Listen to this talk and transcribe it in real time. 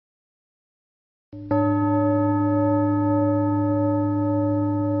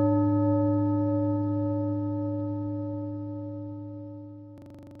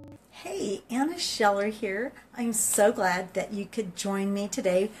Anna Scheller here. I'm so glad that you could join me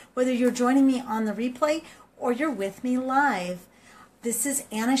today, whether you're joining me on the replay or you're with me live. This is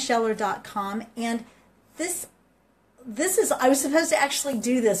annascheller.com, and this is, I was supposed to actually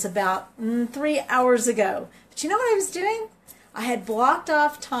do this about 3 hours ago. But you know what I was doing? I had blocked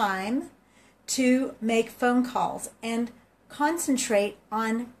off time to make phone calls and concentrate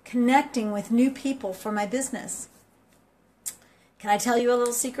on connecting with new people for my business. Can I tell you a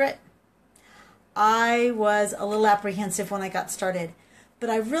little secret? I was a little apprehensive when I got started, but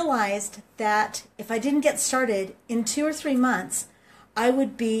I realized that if I didn't get started in 2 or 3 months, I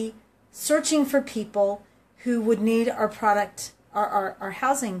would be searching for people who would need our product, our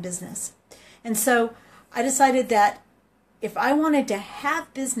housing business. And so I decided that if I wanted to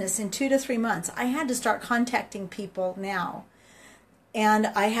have business in 2 to 3 months, I had to start contacting people now. And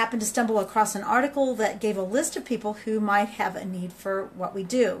I happened to stumble across an article that gave a list of people who might have a need for what we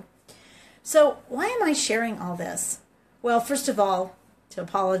do. So why am I sharing all this? Well, first of all, to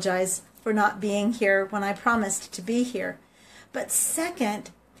apologize for not being here when I promised to be here. But second,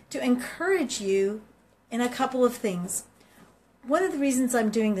 to encourage you in a couple of things. One of the reasons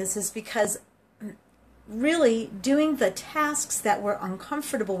I'm doing this is because really doing the tasks that we're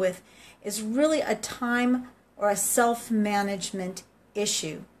uncomfortable with is really a time or a self-management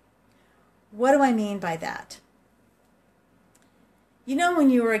issue. What do I mean by that? You know, when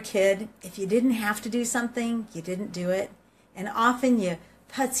you were a kid, if you didn't have to do something, you didn't do it. And often you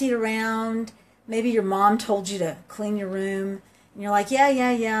putzied around. Maybe your mom told you to clean your room. And you're like, yeah,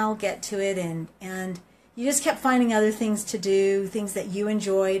 I'll get to it. And you just kept finding other things to do, things that you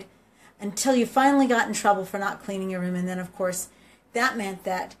enjoyed, until you finally got in trouble for not cleaning your room. And then, of course, that meant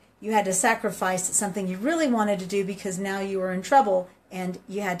that you had to sacrifice something you really wanted to do because now you were in trouble and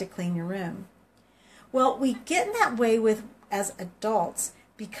you had to clean your room. Well, we get in that way as adults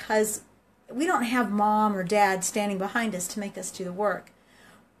because we don't have mom or dad standing behind us to make us do the work.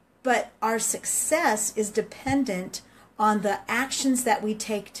 But our success is dependent on the actions that we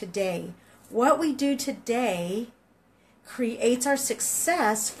take today. What we do today creates our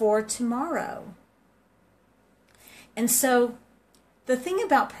success for tomorrow. And so the thing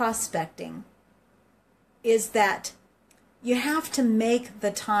about prospecting is that you have to make the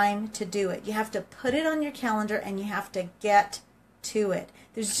time to do it. You have to put it on your calendar and you have to get to it.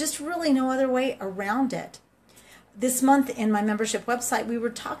 There's just really no other way around it. This month in my membership website, we were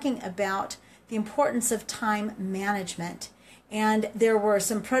talking about the importance of time management. And there were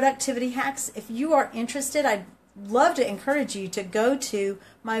some productivity hacks. If you are interested, I'd love to encourage you to go to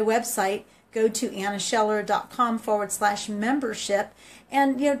my website, go to annascheller.com/membership,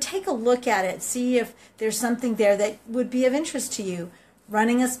 and take a look at it, see if there's something there that would be of interest to you.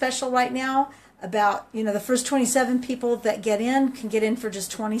 Running a special right now about the first 27 people that get in can get in for just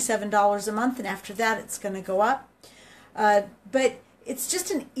 $27 a month, and after that it's going to go up. But it's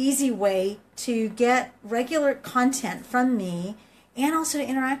just an easy way to get regular content from me and also to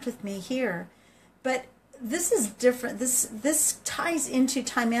interact with me here. But this is different. This ties into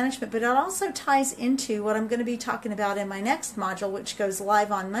time management, but it also ties into what I'm going to be talking about in my next module, which goes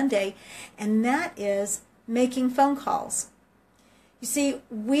live on Monday, and that is making phone calls. You see,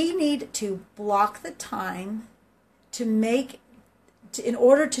 we need to block the time in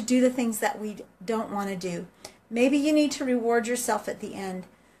order to do the things that we don't want to do. Maybe you need to reward yourself at the end,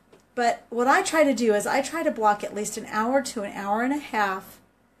 but what I try to do is I try to block at least an hour to an hour and a half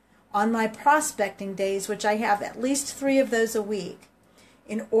on my prospecting days, which I have at least 3 of those a week,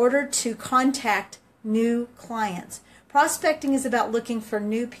 in order to contact new clients. Prospecting is about looking for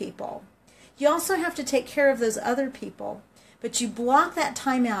new people. You also have to take care of those other people, but you block that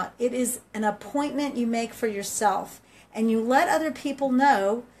time out. It is an appointment you make for yourself, and you let other people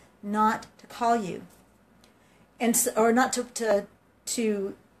know not to call you, or not to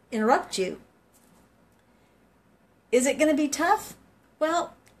interrupt you. Is it going to be tough?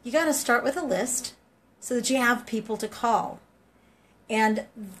 Well, you got to start with a list so that you have people to call. And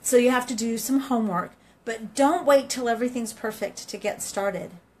so you have to do some homework, but don't wait till everything's perfect to get started.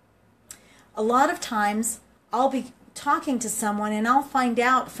 A lot of times I'll be talking to someone and I'll find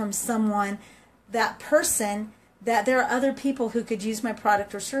out from someone, that person, that there are other people who could use my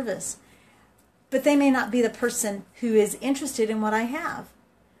product or service. But they may not be the person who is interested in what I have.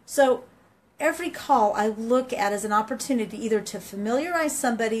 So every call I look at as an opportunity either to familiarize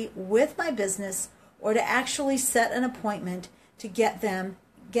somebody with my business or to actually set an appointment to get in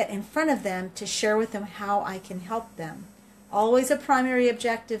front of them to share with them how I can help them. Always a primary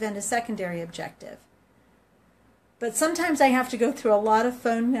objective and a secondary objective. But sometimes I have to go through a lot of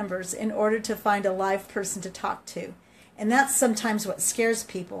phone numbers in order to find a live person to talk to. And that's sometimes what scares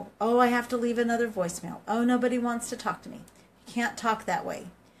people. Oh, I have to leave another voicemail. Oh, nobody wants to talk to me. You can't talk that way.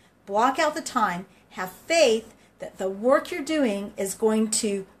 Block out the time. Have faith that the work you're doing is going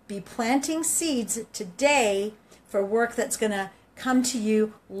to be planting seeds today for work that's going to come to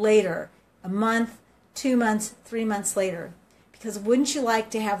you later, a month, 2 months, 3 months later. Because wouldn't you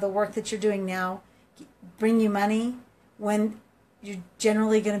like to have the work that you're doing now bring you money when you're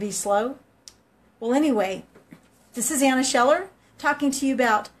generally going to be slow? Well, anyway, this is Anna Scheller talking to you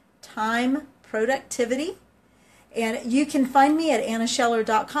about time productivity. And you can find me at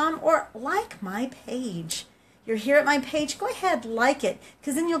annascheller.com or like my page. You're here at my page, go ahead, like it,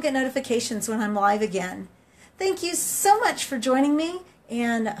 because then you'll get notifications when I'm live again. Thank you so much for joining me,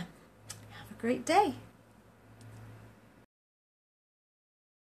 and have a great day.